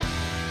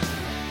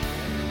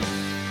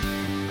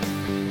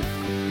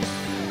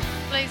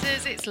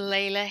motivators, it's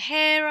Layla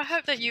here. I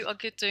hope that you are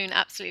good, doing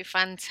absolutely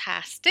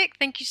fantastic.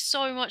 Thank you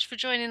so much for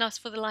joining us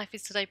for the Life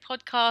is Today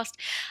podcast.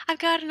 I've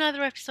got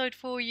another episode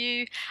for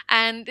you,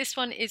 and this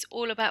one is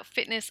all about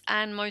fitness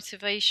and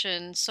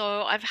motivation.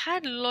 So I've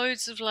had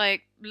loads of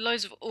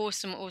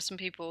awesome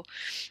people,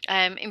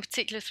 in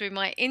particular through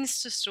my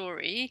Insta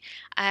story,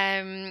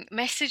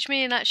 message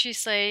me and actually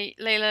say,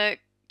 Layla,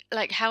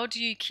 like, how do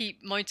you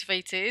keep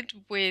motivated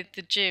with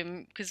the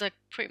gym? Because I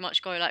pretty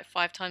much go like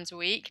 5 times a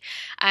week,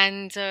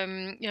 and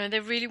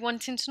they're really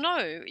wanting to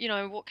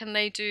know, what can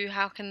they do,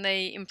 how can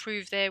they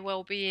improve their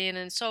well-being,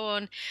 and so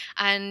on,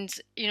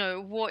 and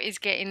what is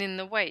getting in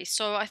the way.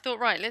 So I thought,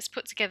 right, let's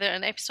put together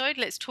an episode.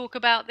 Let's talk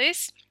about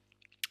this.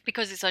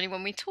 Because it's only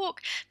when we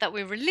talk that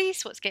we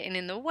release what's getting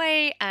in the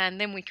way, and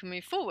then we can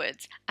move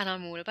forward. And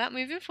I'm all about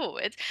moving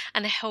forward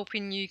and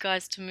helping you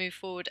guys to move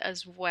forward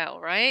as well,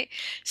 right?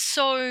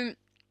 So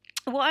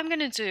what I'm going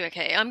to do,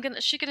 okay,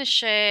 she's going to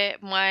share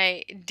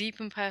my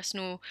deep and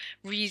personal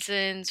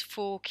reasons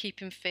for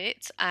keeping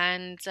fit,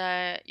 and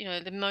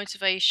the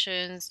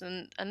motivations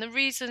and the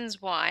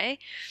reasons why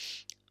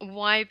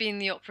being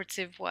the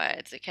operative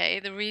word, okay,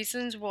 the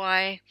reasons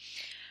why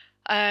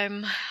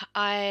um,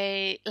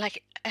 I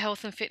like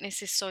health and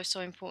fitness is so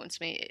important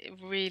to me. It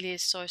really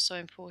is so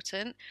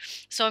important.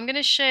 So I'm going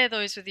to share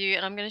those with you,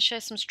 and I'm going to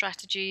share some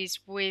strategies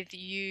with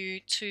you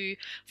to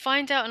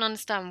find out and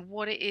understand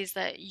what it is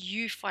that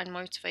you find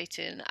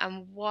motivating,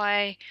 and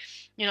why,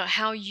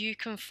 how you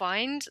can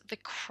find the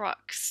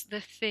crux,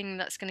 the thing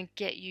that's going to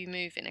get you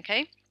moving,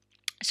 okay?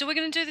 So we're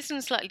going to do this in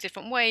a slightly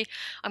different way.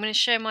 I'm going to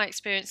share my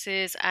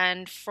experiences,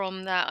 and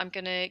from that I'm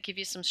going to give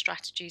you some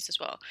strategies as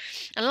well.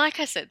 And like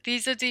I said,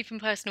 these are deep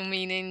and personal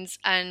meanings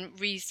and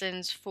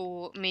reasons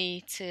for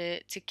me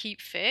to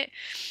keep fit.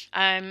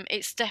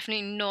 It's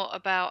definitely not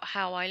about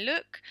how I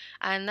look,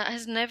 and that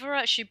has never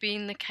actually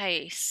been the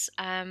case.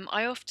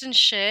 I often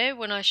share,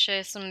 when I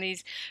share some of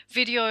these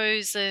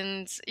videos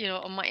and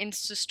on my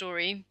Insta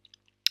story,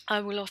 I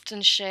will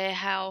often share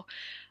how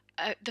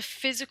the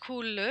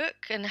physical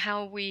look and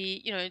how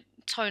we,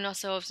 tone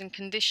ourselves and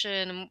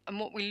condition, and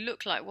what we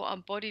look like, what our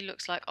body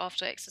looks like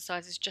after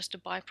exercise, is just a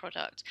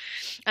byproduct.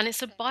 And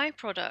it's a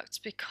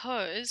byproduct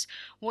because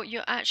what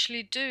you're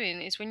actually doing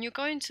is, when you're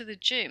going to the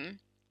gym,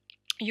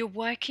 you're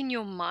working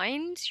your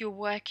mind, you're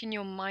working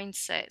your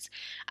mindset.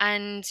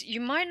 And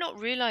you might not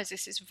realize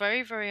this, it's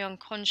very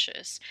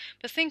unconscious.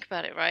 But think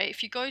about it, right?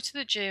 If you go to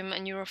the gym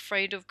and you're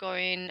afraid of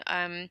going,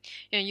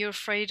 you're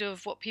afraid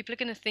of what people are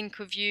going to think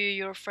of you,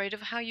 you're afraid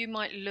of how you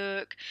might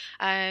look,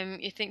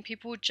 you think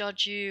people will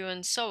judge you,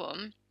 and so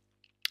on.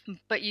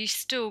 But you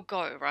still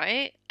go,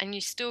 right? And you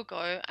still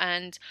go,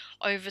 and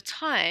over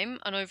time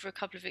and over a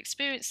couple of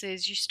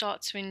experiences, you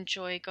start to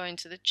enjoy going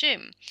to the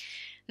gym.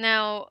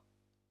 Now,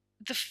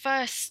 the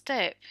first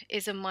step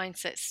is a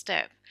mindset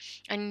step,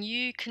 and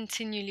you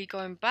continually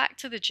going back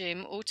to the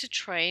gym, or to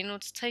train, or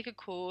to take a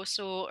course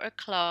or a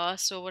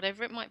class or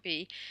whatever it might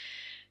be,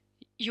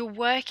 you're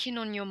working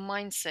on your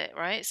mindset,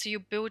 right? So you're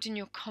building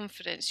your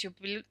confidence, you're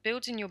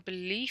building your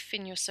belief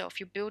in yourself,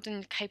 you're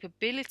building the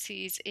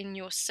capabilities in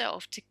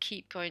yourself to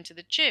keep going to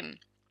the gym.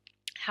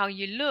 How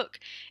you look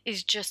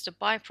is just a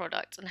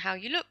byproduct, and how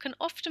you look can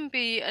often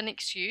be an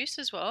excuse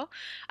as well,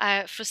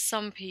 for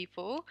some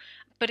people,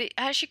 but it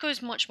actually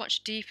goes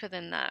much deeper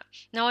than that.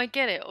 Now, I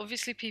get it.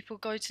 Obviously, people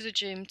go to the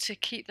gym to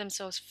keep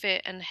themselves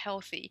fit and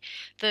healthy.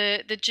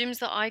 The gyms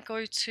that I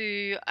go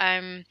to,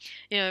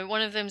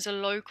 one of them's a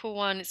local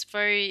one.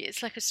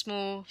 It's like a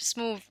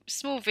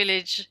small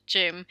village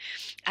gym,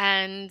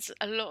 and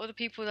a lot of the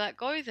people that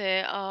go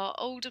there are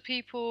older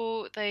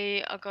people.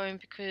 They are going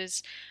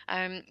because,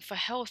 for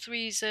health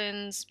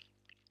reasons,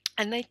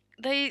 and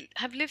they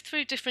have lived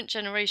through different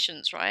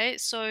generations, right?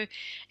 So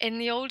in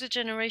the older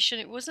generation,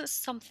 it wasn't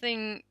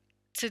something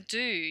to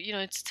do,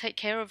 to take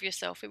care of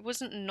yourself. It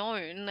wasn't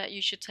known that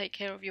you should take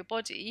care of your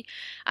body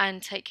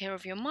and take care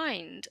of your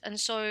mind. And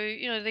so,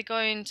 they go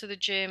into the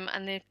gym,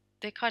 and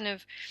they're kind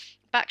of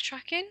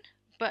backtracking,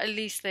 but at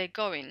least they're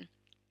going.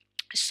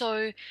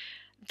 So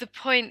the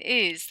point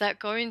is that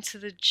going to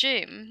the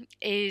gym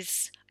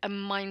is a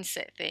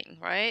mindset thing,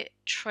 right?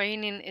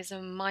 Training is a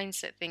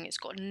mindset thing. It's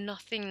got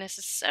nothing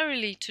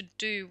necessarily to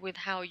do with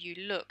how you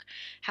look.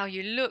 How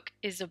you look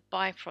is a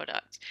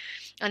byproduct.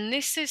 And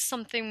this is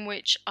something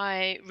which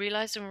I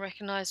realized and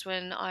recognized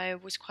when I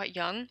was quite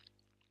young.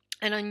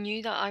 And I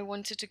knew that I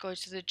wanted to go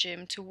to the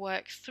gym to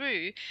work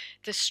through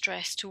the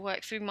stress, to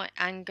work through my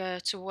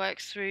anger, to work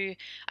through,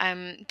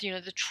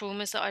 the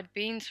traumas that I'd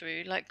been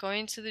through. Like,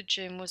 going to the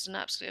gym was an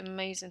absolute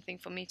amazing thing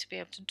for me to be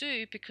able to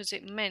do, because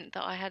it meant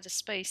that I had a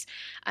space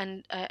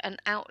and an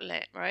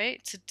outlet,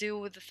 right, to deal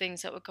with the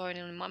things that were going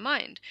on in my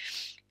mind.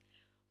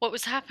 What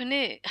was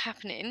happening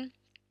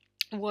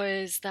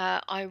was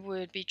that I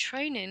would be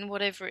training,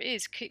 whatever it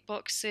is,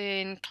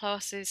 kickboxing,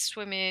 classes,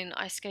 swimming,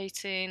 ice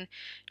skating,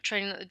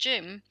 training at the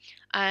gym.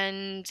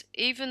 And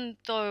even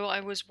though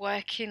I was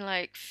working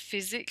like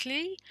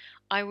physically,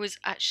 I was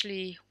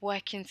actually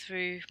working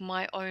through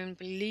my own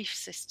belief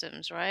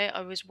systems, right?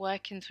 I was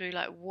working through,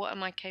 like, what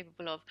am I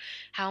capable of?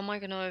 How am I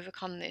going to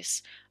overcome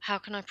this? How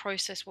can I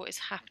process what is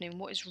happening?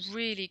 What is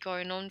really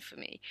going on for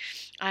me?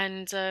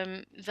 And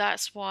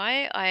that's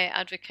why I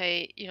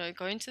advocate,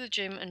 going to the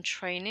gym and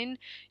training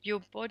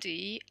your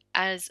body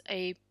as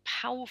a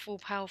powerful,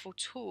 powerful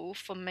tool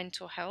for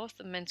mental health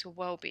and mental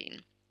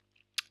well-being.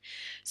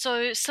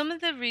 So, some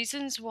of the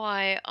reasons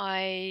why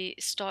I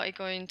started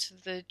going to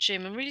the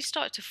gym and really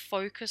started to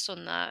focus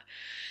on that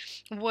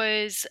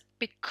was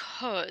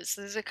because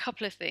there's a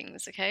couple of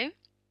things, okay?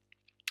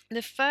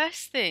 The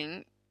first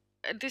thing,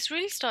 this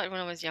really started when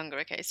I was younger,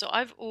 okay? So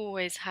I've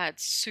always had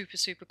super,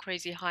 super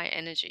crazy high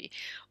energy,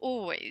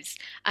 always.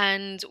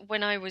 And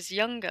when I was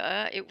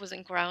younger, it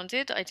wasn't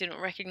grounded. I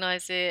didn't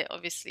recognize it,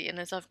 obviously. And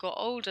as I've got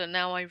older,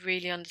 now I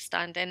really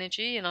understand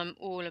energy and I'm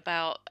all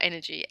about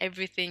energy.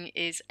 Everything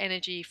is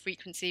energy,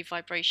 frequency,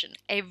 vibration,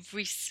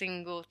 every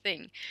single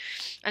thing.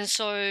 And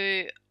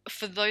so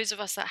for those of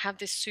us that have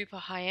this super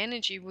high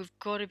energy, we've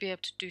got to be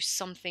able to do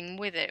something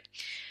with it.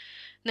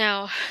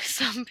 Now,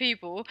 some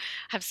people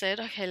have said,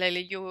 "Okay,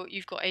 Layla,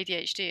 you've got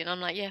ADHD," and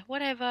I'm like, "Yeah,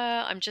 whatever.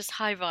 I'm just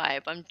high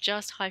vibe. I'm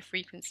just high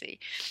frequency."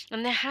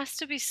 And there has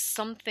to be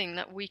something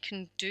that we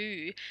can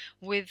do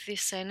with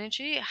this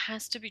energy. It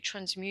has to be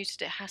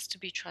transmuted. It has to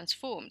be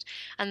transformed,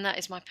 and that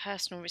is my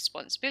personal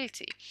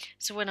responsibility.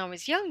 So when I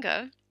was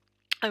younger,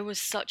 I was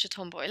such a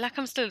tomboy. Like,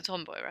 I'm still a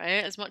tomboy,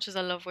 right? As much as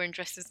I love wearing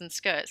dresses and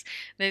skirts,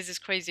 there's this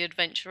crazy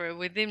adventurer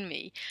within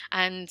me,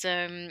 and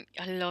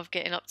I love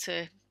getting up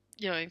to,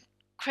 you know,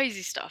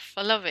 crazy stuff.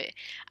 I love it.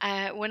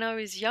 When I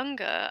was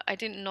younger, I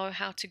didn't know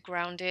how to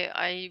ground it.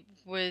 I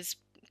was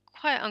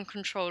quite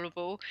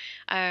uncontrollable,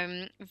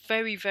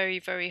 very, very,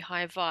 very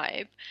high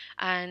vibe,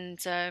 and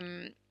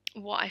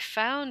what I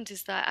found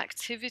is that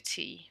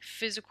activity,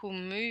 physical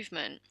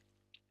movement,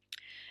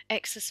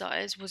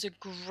 exercise was a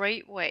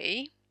great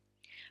way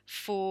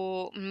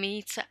for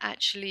me to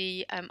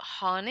actually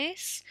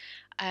harness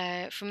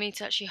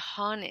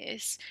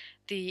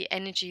the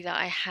energy that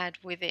I had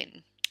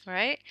within,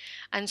 right?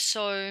 And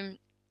so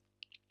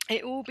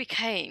it all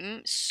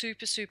became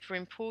super, super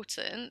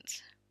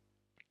important.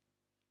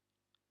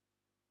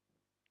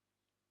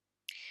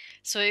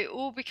 So it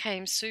all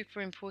became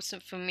super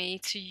important for me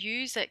to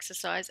use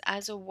exercise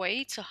as a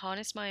way to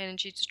harness my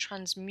energy, to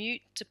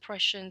transmute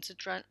depression,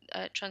 to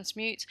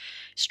transmute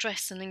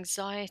stress and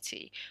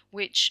anxiety,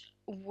 which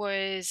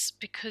was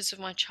because of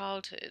my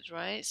childhood,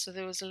 right? So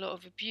there was a lot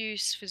of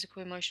abuse,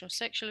 physical, emotional,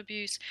 sexual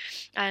abuse,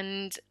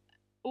 and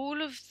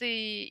all of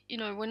the,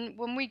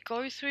 when we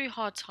go through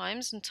hard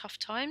times and tough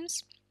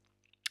times,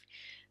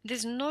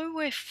 there's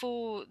nowhere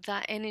for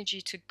that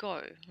energy to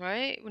go,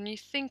 right? When you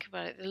think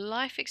about it, the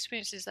life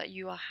experiences that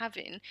you are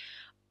having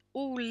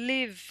all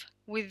live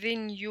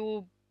within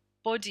your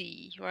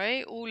body,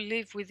 right? All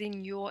live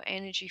within your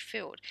energy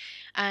field.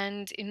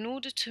 And in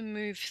order to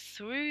move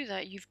through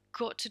that, you've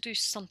got to do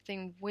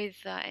something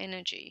with that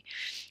energy.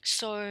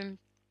 So,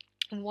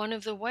 one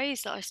of the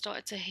ways that I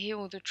started to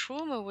heal the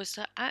trauma was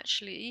to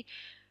actually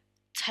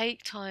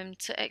take time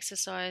to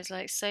exercise.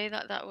 Like, say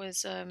that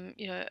was a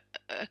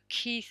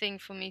key thing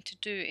for me to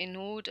do in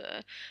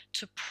order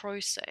to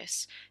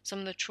process some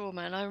of the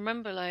trauma. And I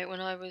remember, like,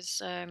 when I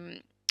was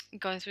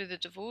going through the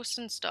divorce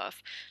and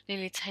stuff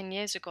nearly 10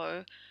 years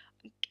ago,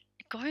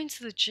 going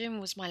to the gym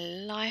was my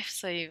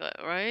lifesaver,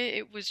 right?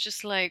 It was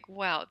just like,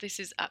 wow, this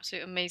is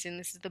absolutely amazing.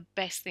 This is the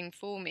best thing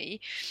for me.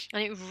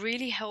 And it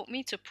really helped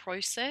me to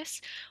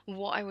process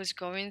what I was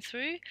going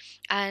through.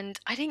 And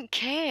I didn't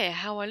care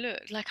how I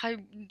looked. Like,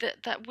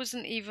 that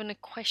wasn't even a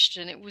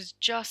question. It was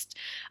just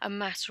a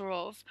matter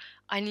of,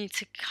 I need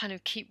to kind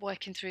of keep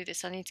working through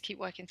this. I need to keep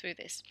working through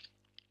this.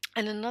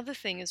 And another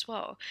thing as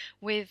well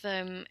with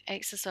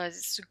exercise,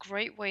 it's a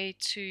great way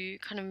to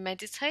kind of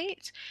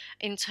meditate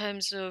in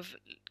terms of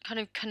kind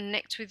of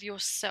connect with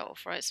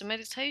yourself, right? So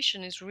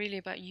meditation is really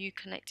about you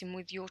connecting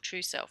with your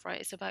true self, right?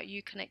 It's about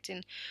you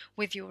connecting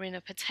with your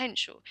inner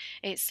potential.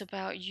 It's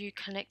about you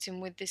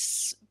connecting with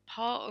this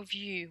part of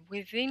you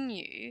within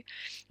you,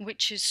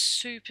 which is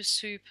super,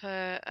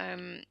 super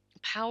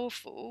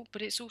powerful,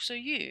 but it's also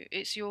you.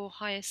 It's your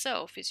higher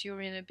self. It's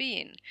your inner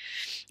being.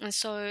 And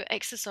so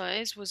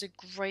exercise was a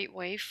great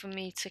way for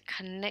me to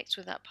connect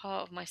with that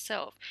part of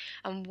myself.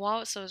 And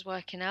whilst I was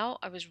working out,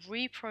 I was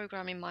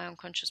reprogramming my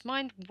unconscious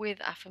mind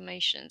with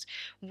affirmations,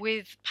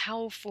 with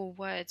powerful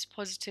words,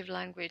 positive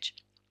language,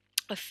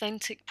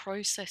 authentic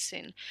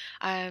processing,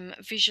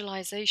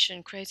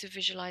 visualization, creative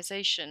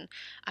visualization.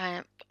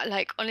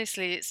 Like,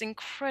 honestly, it's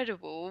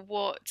incredible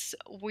what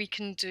we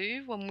can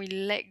do when we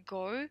let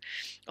go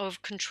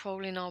of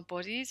controlling our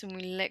bodies and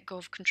we let go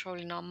of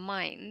controlling our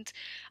mind,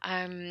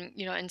 and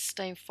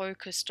staying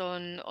focused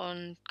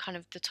on kind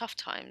of the tough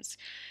times.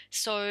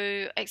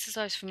 So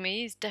exercise for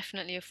me is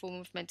definitely a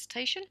form of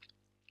meditation.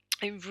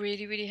 It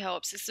really, really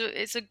helps.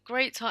 It's a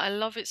great time. I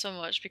love it so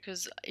much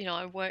because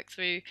I work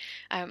through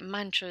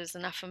mantras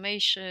and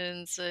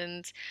affirmations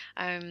and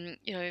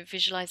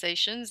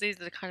visualizations.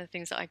 These are the kind of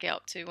things that I get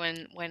up to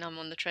when I'm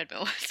on the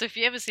treadmill. So if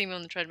you ever see me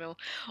on the treadmill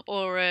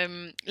or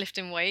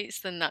lifting weights,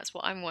 then that's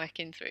what I'm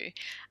working through,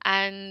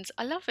 and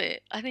I love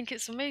it. I think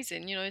it's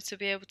amazing, to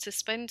be able to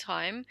spend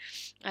time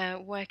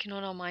working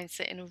on our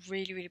mindset in a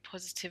really, really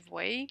positive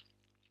way,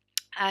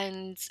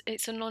 and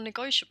it's a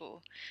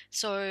non-negotiable.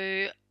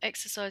 So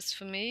exercise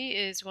for me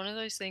is one of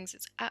those things.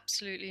 It's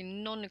absolutely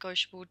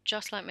non-negotiable,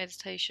 just like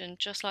meditation,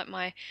 just like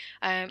my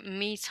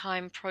me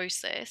time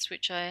process,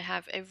 which I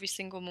have every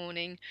single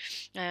morning,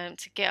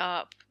 to get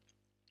up,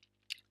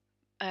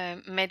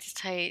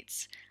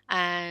 meditate,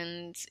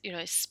 and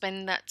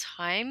spend that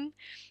time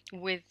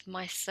with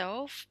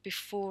myself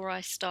before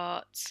I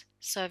start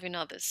serving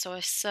others. So I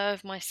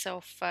serve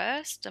myself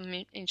first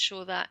and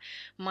ensure that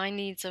my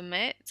needs are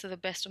met to the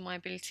best of my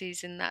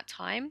abilities in that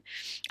time,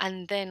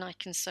 and then I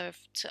can serve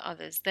to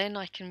others. Then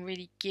I can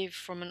really give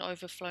from an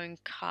overflowing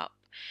cup.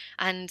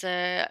 And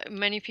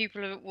many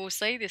people will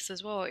say this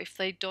as well. If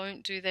they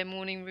don't do their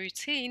morning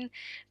routine,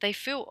 they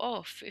feel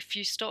off. If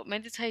you stop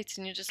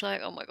meditating, you're just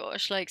like, oh my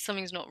gosh, like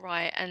something's not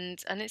right. And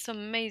it's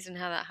amazing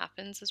how that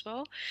happens as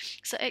well.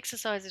 So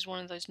exercise is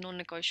one of those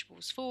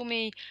non-negotiables for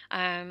me.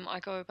 I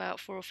go about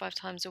 4 or 5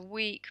 times a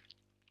week,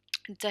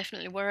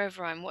 definitely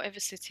wherever I'm,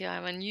 whatever city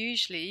I'm, and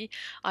usually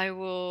I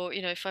will,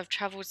 if I've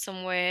traveled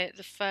somewhere,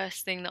 the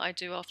first thing that I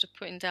do after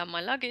putting down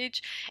my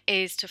luggage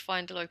is to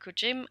find a local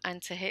gym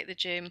and to hit the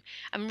gym,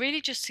 and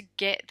really just to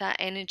get that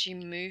energy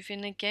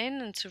moving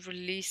again and to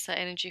release that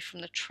energy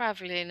from the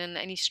traveling and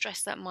any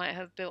stress that might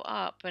have built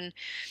up, and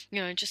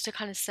just to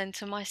kind of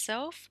center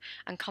myself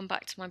and come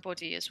back to my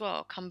body as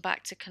well, come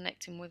back to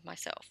connecting with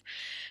myself.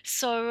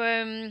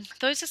 So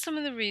those are some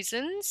of the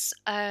reasons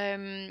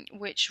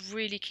which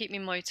really keep me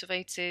motivated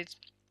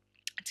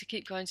to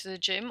keep going to the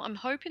gym. I'm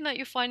hoping that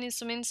you're finding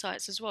some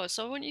insights as well.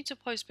 So I want you to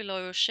post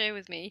below or share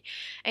with me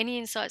any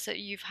insights that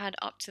you've had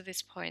up to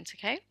this point,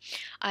 okay?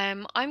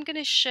 I'm going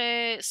to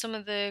share some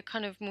of the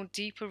kind of more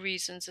deeper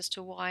reasons as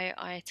to why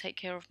I take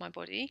care of my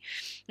body.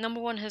 Number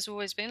one has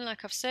always been,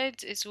 like I've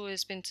said, it's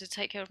always been to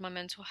take care of my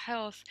mental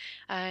health.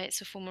 It's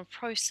a form of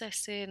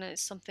processing, and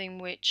it's something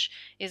which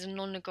is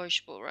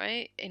non-negotiable,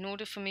 right? In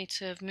order for me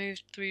to have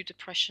moved through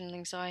depression,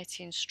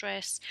 anxiety, and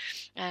stress,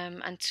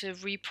 and to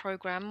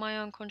reprogram my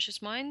unconscious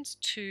mind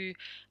to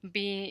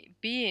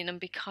being and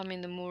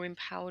becoming the more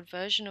empowered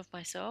version of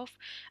myself,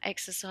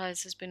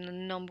 exercise has been the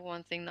number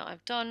one thing that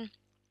I've done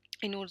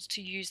in order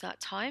to use that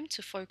time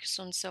to focus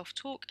on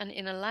self-talk and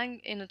in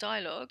a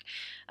dialogue,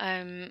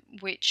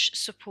 which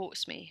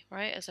supports me,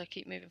 right, as I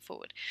keep moving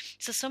forward.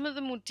 So some of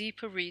the more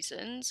deeper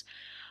reasons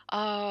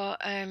are,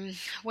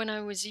 when I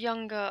was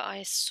younger,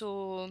 I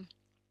saw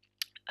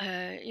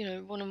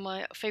one of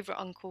my favorite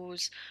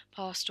uncles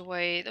passed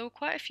away. There were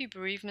quite a few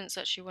bereavements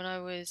actually when I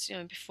was,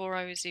 before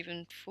I was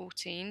even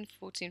 14,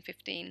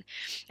 15,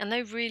 and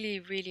they really,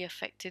 really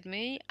affected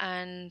me.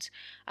 And,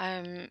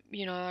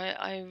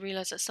 I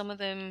realized that some of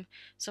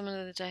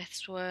the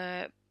deaths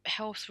were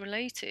health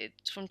related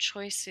from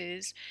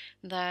choices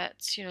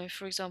that,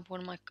 for example,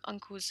 one of my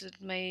uncles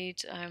had made,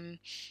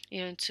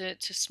 to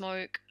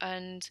smoke,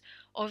 and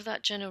of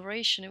that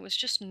generation, it was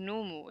just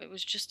normal. It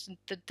was just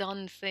the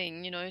done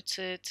thing,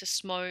 to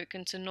smoke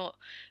and to not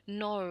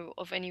know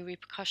of any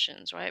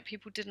repercussions, right?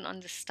 People didn't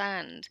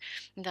understand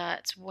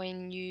that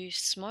when you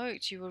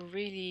smoked, you were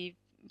really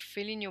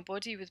filling your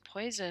body with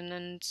poison,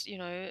 and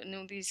and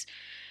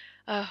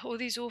all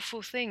these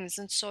awful things.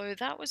 And so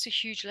that was a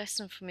huge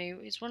lesson for me.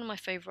 He's one of my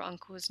favorite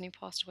uncles, and he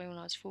passed away when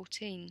I was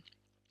 14,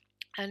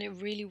 and it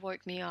really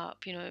woke me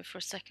up, for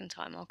a second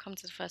time. I'll come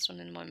to the first one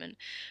in a moment,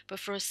 but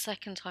for a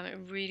second time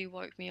it really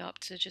woke me up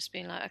to just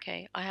being like,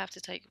 okay, I have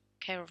to take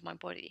care of my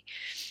body.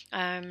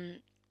 um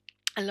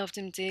I loved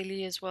him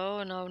dearly as well,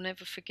 and I'll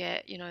never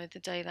forget, the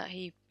day that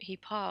he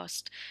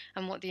passed,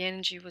 and what the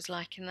energy was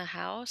like in the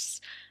house.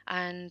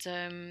 And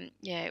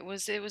yeah, it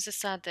was a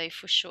sad day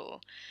for sure.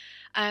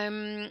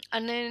 And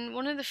then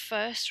one of the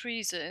first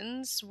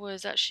reasons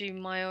was actually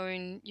my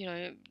own,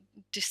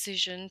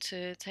 decision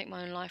to take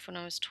my own life when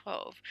I was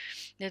 12.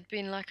 There'd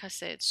been, like I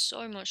said,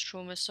 so much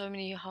trauma, so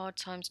many hard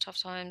times,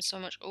 tough times, so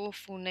much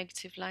awful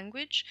negative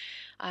language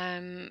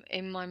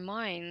in my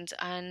mind.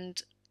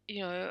 And,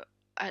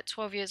 at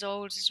 12 years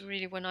old is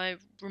really when I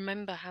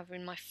remember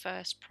having my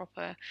first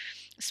proper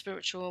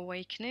spiritual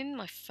awakening,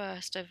 my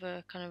first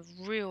ever kind of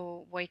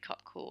real wake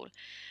up call.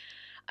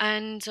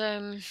 And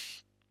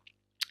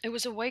it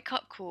was a wake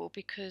up call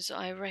because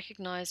I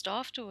recognized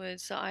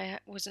afterwards that I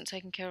wasn't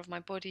taking care of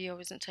my body, I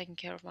wasn't taking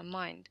care of my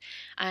mind.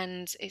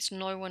 And it's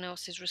no one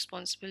else's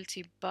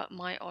responsibility but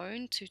my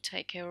own to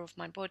take care of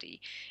my body.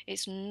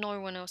 It's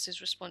no one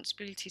else's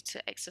responsibility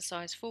to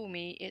exercise for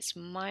me, it's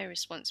my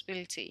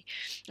responsibility.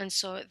 And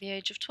so at the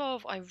age of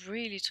 12, I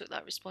really took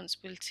that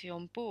responsibility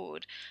on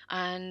board,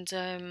 and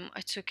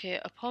I took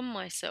it upon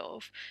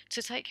myself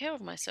to take care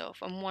of myself.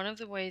 And one of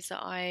the ways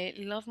that I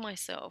love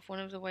myself, one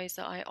of the ways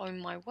that I own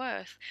my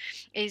worth,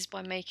 is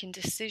by making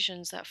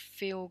decisions that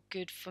feel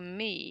good for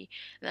me,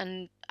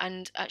 and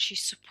actually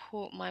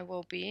support my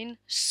well-being,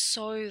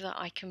 so that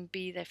I can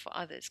be there for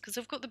others, because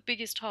I've got the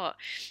biggest heart,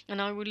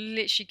 and I will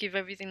literally give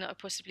everything that I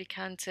possibly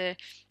can to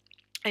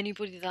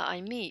anybody that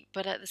I meet.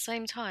 But at the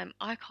same time,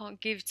 I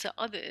can't give to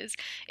others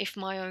if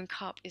my own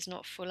cup is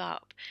not full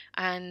up.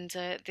 And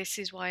this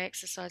is why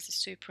exercise is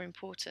super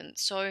important.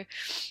 So,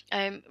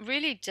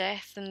 really,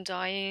 death and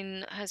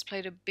dying has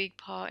played a big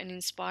part in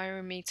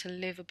inspiring me to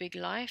live a big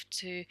life,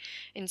 to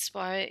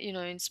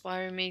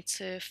inspire me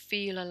to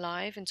feel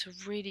alive and to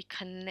really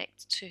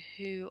connect to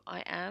who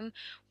I am,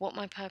 what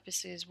my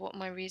purpose is, what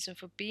my reason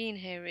for being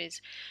here is,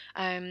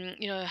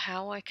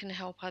 how I can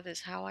help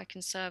others, how I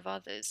can serve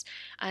others.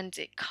 And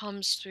it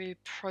comes through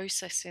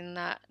processing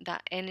that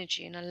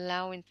energy and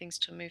allowing things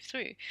to move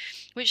through,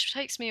 which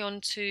takes me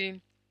on to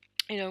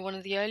one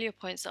of the earlier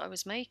points that I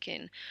was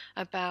making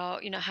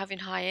about having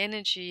high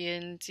energy,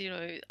 and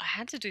I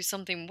had to do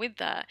something with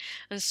that.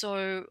 And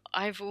so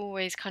I've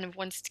always kind of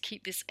wanted to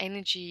keep this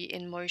energy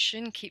in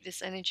motion, keep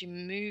this energy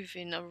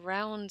moving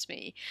around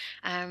me,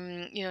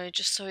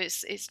 just so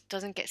it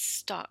doesn't get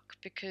stuck.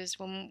 Because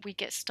when we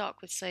get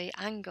stuck with, say,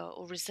 anger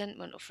or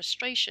resentment or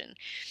frustration,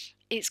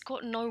 it's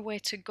got nowhere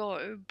to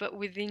go but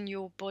within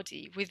your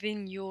body,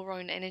 within your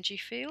own energy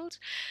field.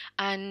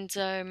 And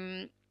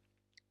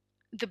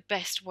the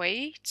best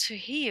way to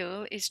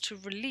heal is to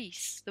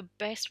release. The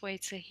best way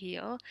to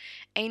heal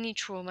any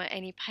trauma,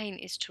 any pain,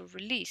 is to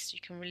release. You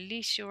can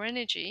release your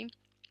energy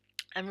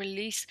and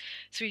release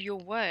through your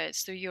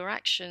words, through your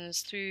actions,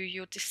 through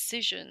your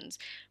decisions,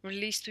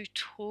 release through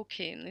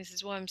talking. This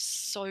is why I'm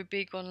so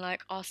big on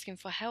like asking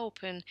for help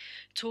and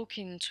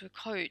talking to a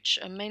coach,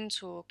 a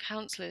mentor,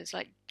 counselors.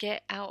 Like,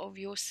 get out of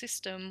your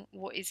system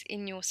what is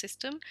in your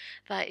system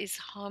that is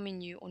harming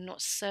you or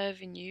not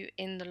serving you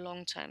in the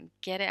long term.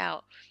 Get it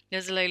out.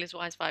 There's a Layla's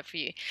Wise vibe for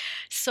you.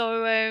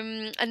 So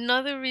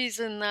another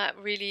reason that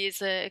really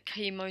is a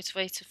key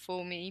motivator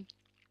for me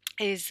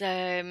is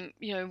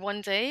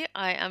one day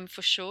I am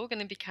for sure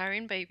going to be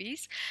carrying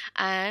babies,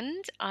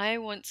 and I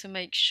want to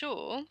make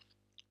sure,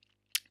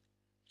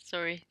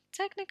 sorry,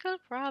 technical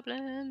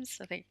problems,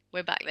 I think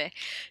we're back there.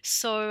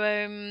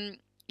 So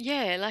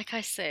yeah, like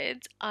I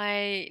said,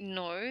 I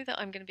know that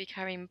I'm going to be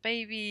carrying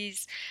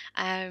babies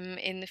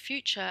in the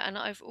future, and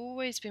I've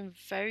always been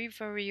very,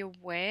 very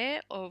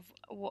aware of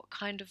what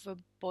kind of a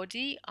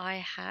body I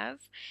have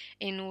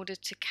in order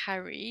to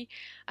carry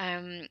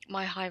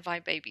my high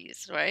vibe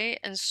babies, right?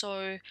 And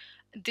so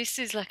this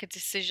is like a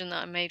decision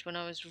that I made when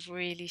I was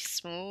really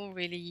small,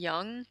 really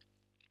young.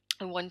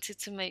 I wanted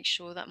to make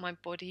sure that my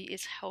body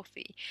is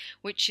healthy,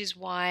 which is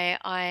why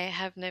I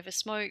have never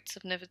smoked,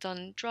 I've never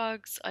done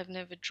drugs, I've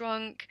never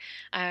drunk,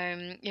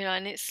 and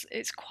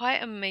it's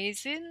quite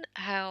amazing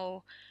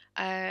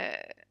uh,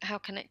 how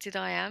connected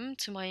I am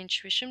to my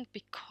intuition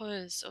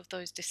because of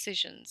those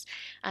decisions.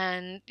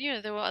 And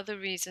there were other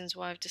reasons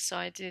why I've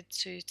decided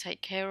to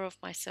take care of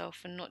myself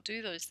and not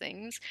do those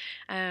things.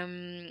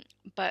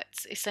 But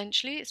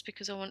essentially, it's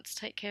because I want to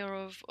take care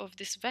of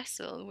this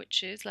vessel,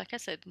 which is, like I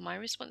said, my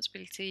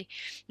responsibility,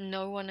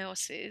 no one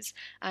else's.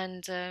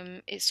 And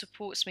it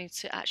supports me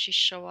to actually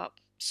show up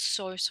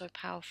so, so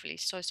powerfully,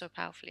 so, so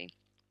powerfully.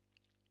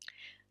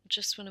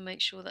 Just want to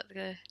make sure that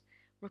the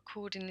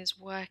recording is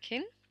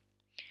working.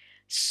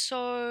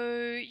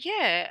 So,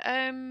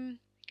 yeah,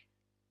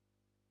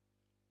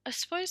 I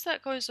suppose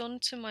that goes on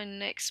to my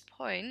next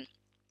point,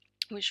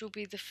 which will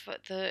be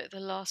the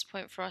last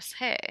point for us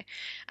here,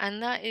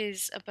 and that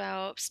is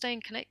about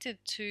staying connected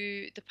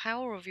to the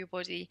power of your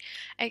body.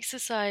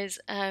 Exercise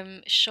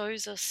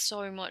shows us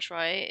so much,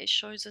 right? It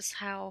shows us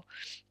how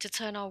to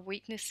turn our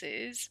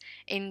weaknesses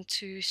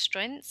into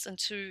strengths, and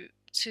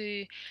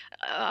to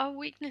our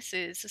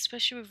weaknesses,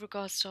 especially with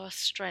regards to our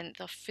strength,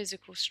 our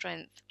physical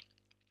strength,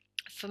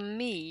 for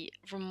me,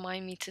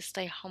 remind me to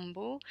stay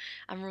humble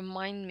and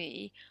remind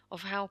me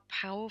of how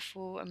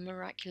powerful and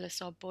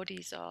miraculous our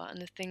bodies are and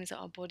the things that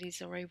our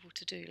bodies are able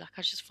to do. Like,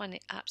 I just find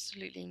it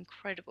absolutely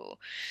incredible,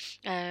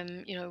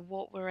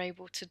 what we're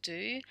able to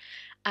do.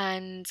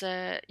 And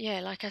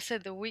yeah, like I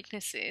said, the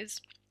weaknesses,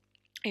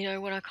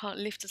 when I can't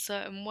lift a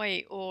certain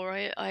weight, or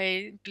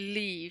I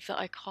believe that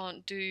I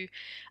can't do,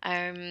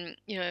 a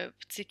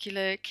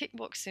particular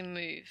kickboxing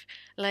move.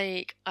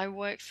 Like, I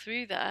work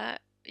through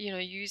that,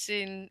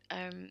 using,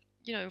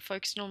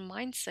 focusing on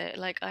mindset.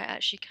 Like, I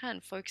actually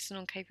can, focusing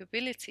on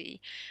capability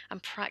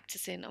and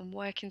practicing and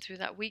working through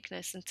that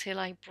weakness until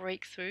I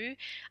break through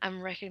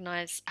and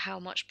recognize how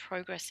much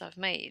progress I've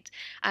made.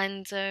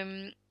 And,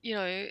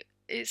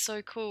 it's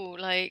so cool.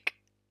 Like,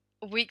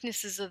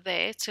 weaknesses are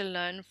there to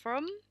learn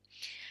from,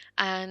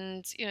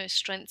 and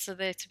strengths are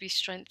there to be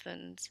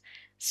strengthened.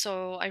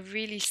 So I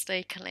really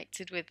stay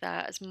connected with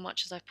that as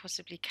much as I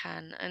possibly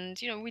can. And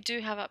we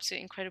do have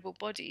absolutely incredible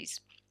bodies,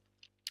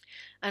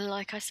 and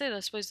like I said, I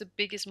suppose the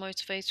biggest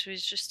motivator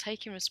is just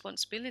taking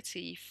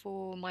responsibility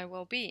for my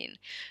well-being.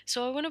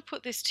 So I want to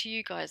put this to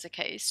you guys.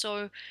 Okay,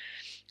 so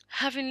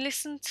having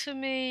listened to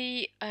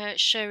me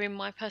sharing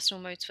my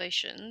personal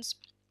motivations,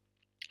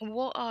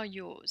 What are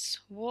yours?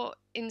 What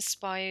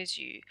inspires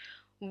you?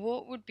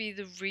 What would be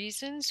the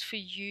reasons for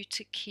you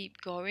to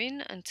keep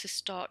going and to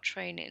start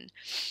training?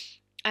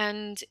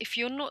 And if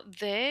you're not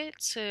there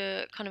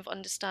to kind of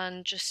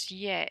understand just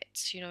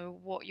yet,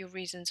 what your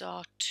reasons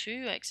are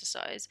to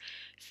exercise,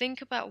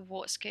 think about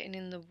what's getting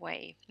in the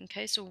way.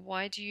 Okay, so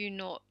why do you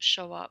not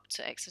show up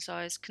to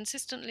exercise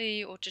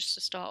consistently or just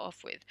to start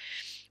off with?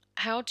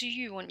 How do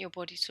you want your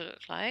body to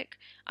look like,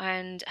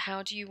 and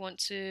how do you want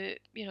to,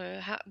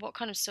 what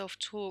kind of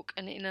self-talk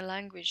and inner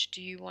language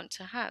do you want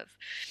to have?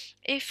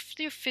 If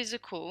your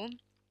physical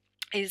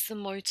is the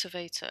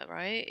motivator,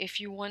 right? If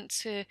you want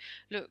to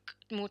look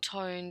more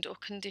toned or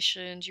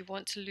conditioned, you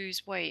want to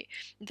lose weight,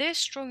 there's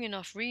strong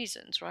enough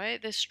reasons,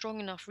 right? There's strong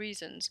enough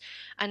reasons.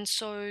 And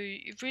so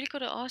you've really got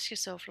to ask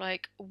yourself,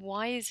 like,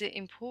 why is it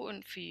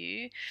important for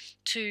you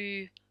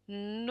to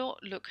not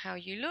look how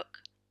you look,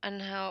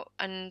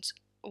 and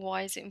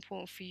why is it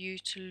important for you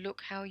to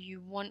look how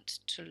you want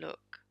to look?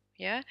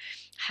 Yeah,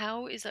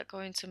 how is that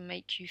going to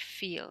make you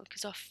feel?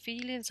 Because our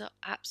feelings are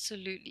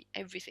absolutely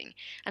everything.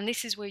 And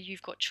this is where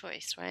you've got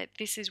choice, right?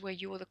 This is where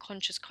you're the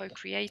conscious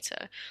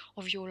co-creator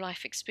of your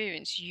life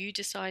experience. You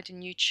decide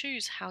and you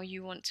choose how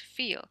you want to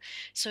feel.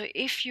 So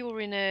if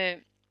you're in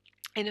a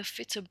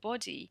fitter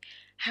body,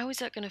 how is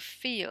that going to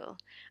feel?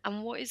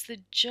 And what is the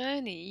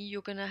journey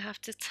you're going to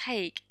have to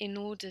take in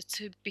order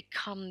to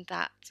become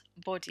that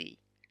body?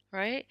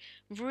 Right?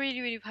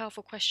 Really, really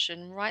powerful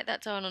question. Write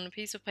that down on a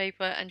piece of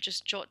paper and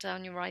just jot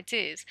down your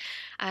ideas.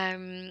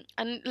 And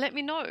let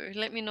me know.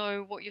 Let me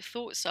know what your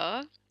thoughts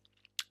are.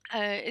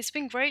 It's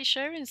been great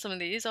sharing some of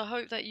these. I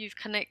hope that you've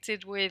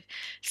connected with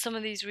some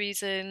of these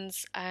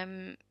reasons.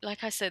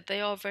 Like I said,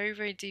 they are very,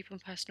 very deep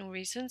and personal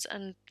reasons,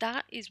 and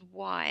that is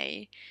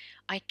why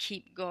I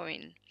keep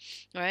going,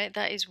 right?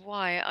 That is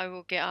why I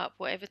will get up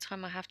whatever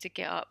time I have to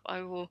get up.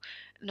 I will,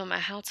 no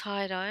matter how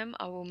tired I am,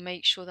 I will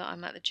make sure that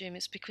I'm at the gym.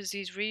 It's because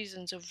these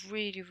reasons are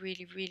really,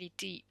 really, really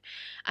deep,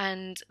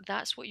 and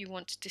that's what you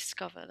want to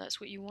discover.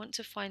 That's what you want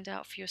to find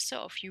out for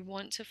yourself. You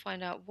want to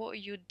find out what are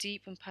your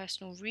deep and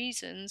personal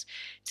reasons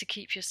to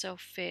keep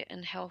yourself fit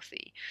and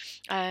healthy.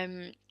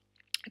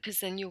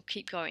 Because then you'll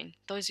keep going.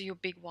 Those are your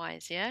big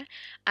whys, yeah?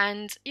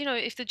 And,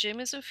 if the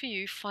gym isn't for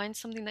you, find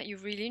something that you're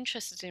really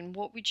interested in.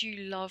 What would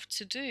you love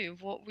to do?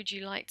 What would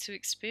you like to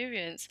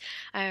experience?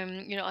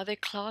 Are there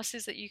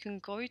classes that you can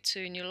go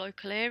to in your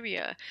local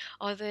area?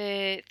 Are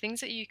there things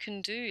that you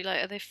can do?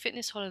 Like, are there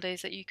fitness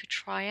holidays that you could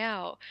try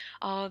out?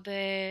 Are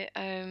there,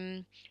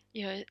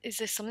 is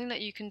there something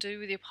that you can do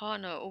with your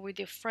partner or with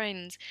your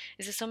friends?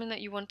 Is there something that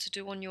you want to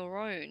do on your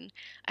own?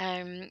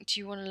 Do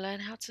you want to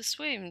learn how to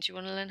swim? Do you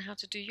want to learn how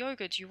to do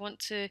yoga? Do you want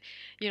to,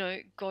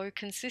 go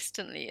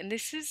consistently? And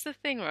this is the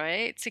thing,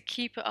 right? To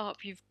keep it up,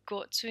 you've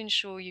got to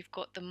ensure you've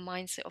got the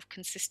mindset of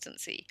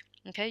consistency.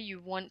 Okay, you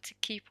want to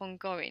keep on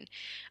going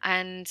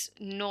and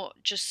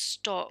not just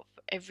stop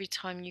every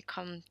time you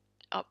come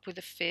up with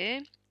a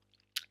fear.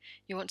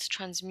 You want to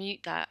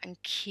transmute that and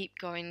keep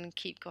going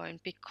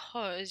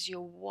because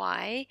your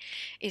why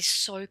is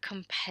so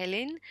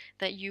compelling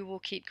that you will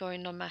keep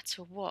going no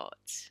matter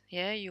what.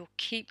 Yeah, you'll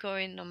keep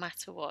going no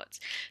matter what.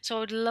 So I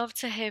would love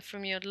to hear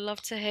from you. I'd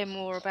love to hear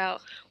more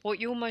about what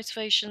your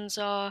motivations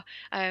are.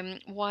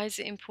 Why is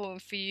it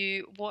important for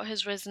you? What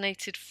has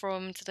resonated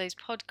from today's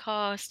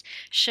podcast?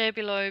 Share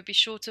below. Be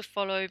sure to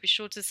follow. Be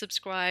sure to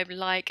subscribe,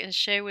 like, and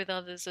share with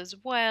others as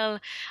well.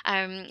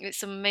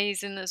 It's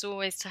amazing as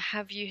always to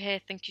have you here.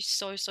 Thank you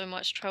so, so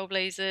much,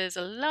 Trailblazers.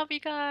 I love you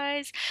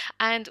guys.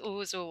 And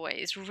as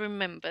always,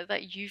 remember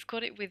that you've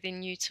got it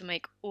within you to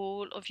make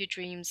all of your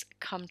dreams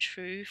come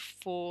true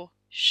for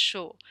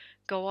sure.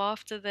 Go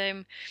after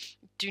them.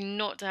 Do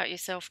not doubt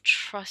yourself.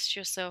 Trust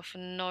yourself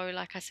and know,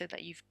 like I said,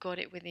 that you've got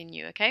it within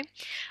you, okay?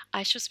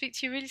 I shall speak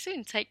to you really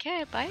soon. Take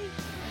care. Bye.